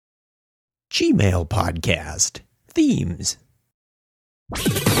Gmail podcast. Themes.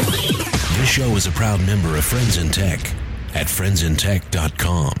 This show is a proud member of Friends in Tech at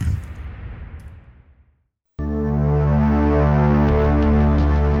friendsintech.com.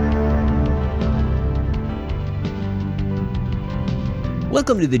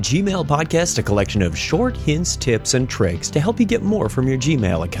 Welcome to the Gmail podcast, a collection of short hints, tips, and tricks to help you get more from your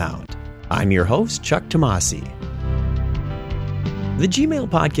Gmail account. I'm your host, Chuck Tomasi. The Gmail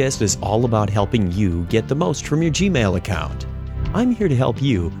podcast is all about helping you get the most from your Gmail account. I'm here to help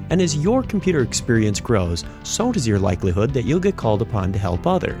you, and as your computer experience grows, so does your likelihood that you'll get called upon to help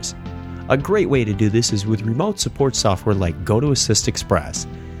others. A great way to do this is with remote support software like GoToAssist Express.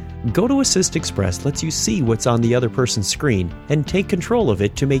 GoToAssist Express lets you see what's on the other person's screen and take control of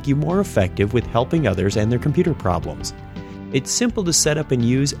it to make you more effective with helping others and their computer problems. It's simple to set up and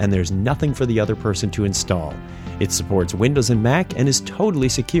use, and there's nothing for the other person to install. It supports Windows and Mac and is totally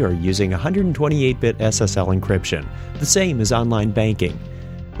secure using 128-bit SSL encryption, the same as online banking.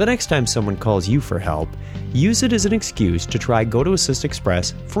 The next time someone calls you for help, use it as an excuse to try GoToAssist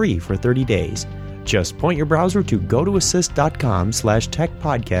Express free for 30 days. Just point your browser to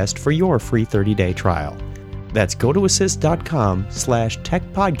gotoassist.com/techpodcast for your free 30-day trial. That's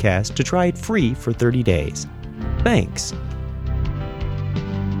gotoassist.com/techpodcast to try it free for 30 days. Thanks.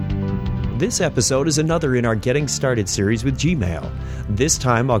 This episode is another in our Getting Started series with Gmail. This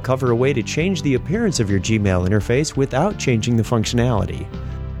time I'll cover a way to change the appearance of your Gmail interface without changing the functionality.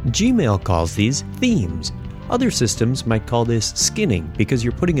 Gmail calls these themes. Other systems might call this skinning because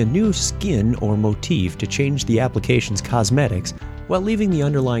you're putting a new skin or motif to change the application's cosmetics while leaving the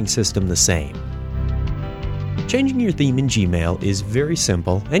underlying system the same. Changing your theme in Gmail is very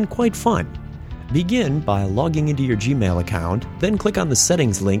simple and quite fun. Begin by logging into your Gmail account, then click on the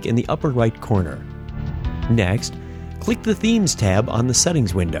Settings link in the upper right corner. Next, click the Themes tab on the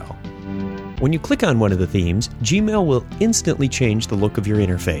Settings window. When you click on one of the themes, Gmail will instantly change the look of your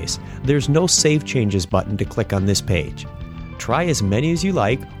interface. There's no Save Changes button to click on this page. Try as many as you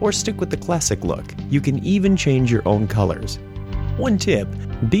like, or stick with the classic look. You can even change your own colors. One tip: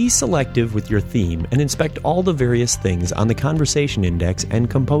 be selective with your theme and inspect all the various things on the Conversation Index and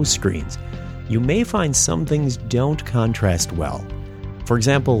Compose screens. You may find some things don't contrast well. For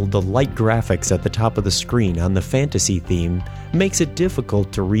example, the light graphics at the top of the screen on the Fantasy theme makes it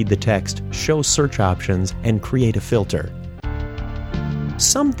difficult to read the text, show search options, and create a filter.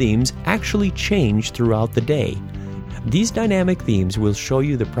 Some themes actually change throughout the day. These dynamic themes will show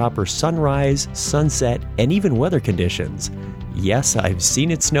you the proper sunrise, sunset, and even weather conditions. Yes, I've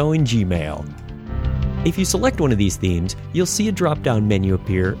seen it snow in Gmail. If you select one of these themes, you'll see a drop-down menu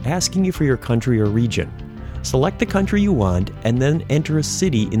appear asking you for your country or region. Select the country you want and then enter a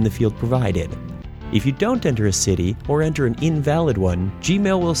city in the field provided. If you don't enter a city or enter an invalid one,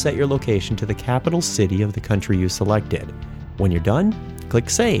 Gmail will set your location to the capital city of the country you selected. When you're done, click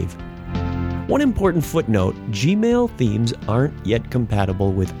Save. One important footnote: Gmail themes aren't yet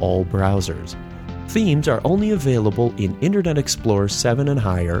compatible with all browsers. Themes are only available in Internet Explorer 7 and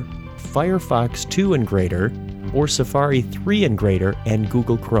higher, Firefox 2 and greater, or Safari 3 and greater, and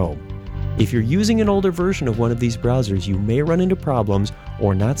Google Chrome. If you're using an older version of one of these browsers, you may run into problems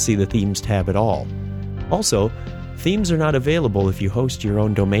or not see the Themes tab at all. Also, themes are not available if you host your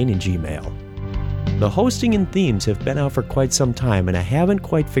own domain in Gmail. The hosting and themes have been out for quite some time, and I haven't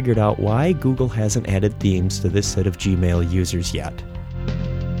quite figured out why Google hasn't added themes to this set of Gmail users yet.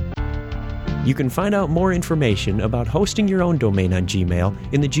 You can find out more information about hosting your own domain on Gmail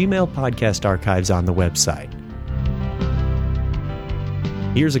in the Gmail podcast archives on the website.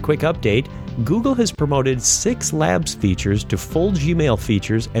 Here's a quick update. Google has promoted 6 Labs features to full Gmail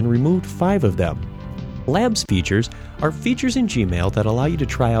features and removed 5 of them. Labs features are features in Gmail that allow you to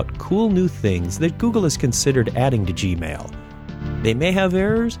try out cool new things that Google has considered adding to Gmail. They may have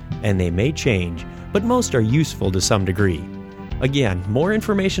errors and they may change, but most are useful to some degree. Again, more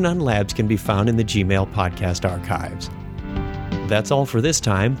information on Labs can be found in the Gmail podcast archives. That's all for this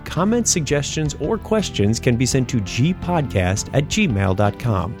time. Comments, suggestions, or questions can be sent to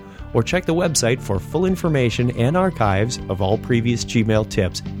gpodcast@gmail.com, or check the website for full information and archives of all previous Gmail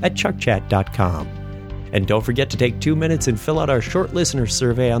tips at chuckchat.com. And don't forget to take 2 minutes and fill out our short listener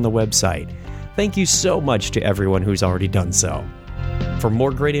survey on the website. Thank you so much to everyone who's already done so. For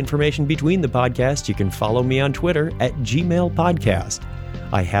more great information between the podcasts, you can follow me on Twitter @GmailPodcast.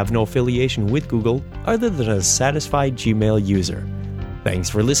 I have no affiliation with Google other than a satisfied Gmail user. Thanks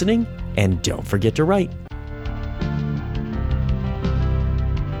for listening, and don't forget to write.